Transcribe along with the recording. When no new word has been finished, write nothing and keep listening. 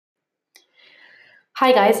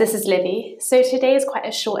Hi guys, this is Livy. So today is quite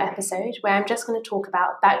a short episode where I'm just going to talk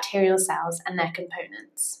about bacterial cells and their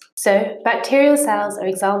components. So bacterial cells are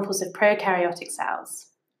examples of prokaryotic cells.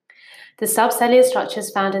 The subcellular structures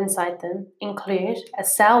found inside them include a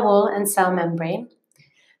cell wall and cell membrane.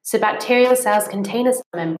 So bacterial cells contain a cell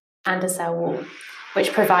membrane and a cell wall,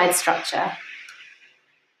 which provides structure.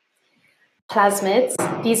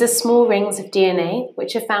 Plasmids, these are small rings of DNA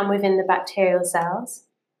which are found within the bacterial cells.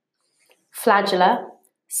 Flagella,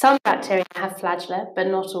 some bacteria have flagella, but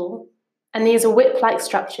not all, and these are whip-like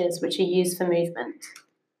structures which are used for movement.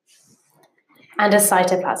 And a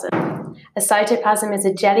cytoplasm. A cytoplasm is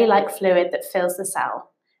a jelly-like fluid that fills the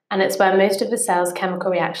cell, and it's where most of the cell's chemical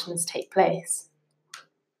reactions take place.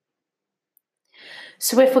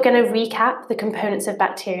 So if we're going to recap the components of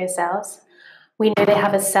bacterial cells, we know they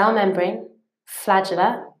have a cell membrane,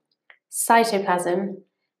 flagella, cytoplasm,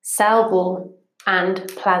 cell wall, and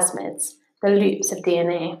plasmids, the loops of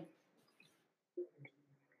DNA.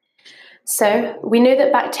 So we know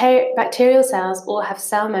that bacterial cells all have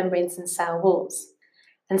cell membranes and cell walls,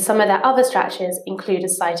 and some of their other structures include a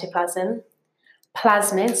cytoplasm,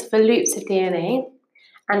 plasmids, the loops of DNA,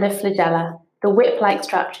 and a flagella, the whip-like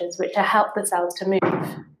structures which help the cells to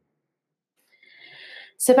move.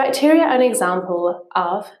 So bacteria are an example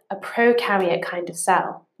of a prokaryote kind of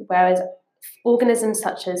cell, whereas organisms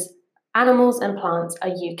such as animals and plants are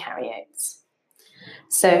eukaryotes.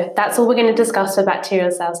 So that's all we're going to discuss for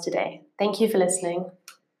bacterial cells today. Thank you for listening.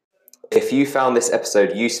 If you found this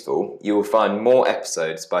episode useful, you will find more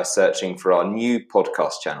episodes by searching for our new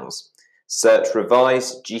podcast channels. Search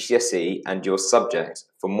Revise, GCSE and your subject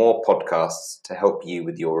for more podcasts to help you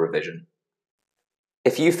with your revision.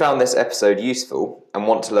 If you found this episode useful and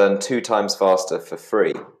want to learn 2 times faster for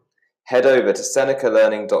free, head over to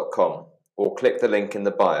senecalearning.com or click the link in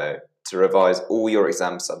the bio to revise all your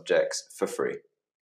exam subjects for free.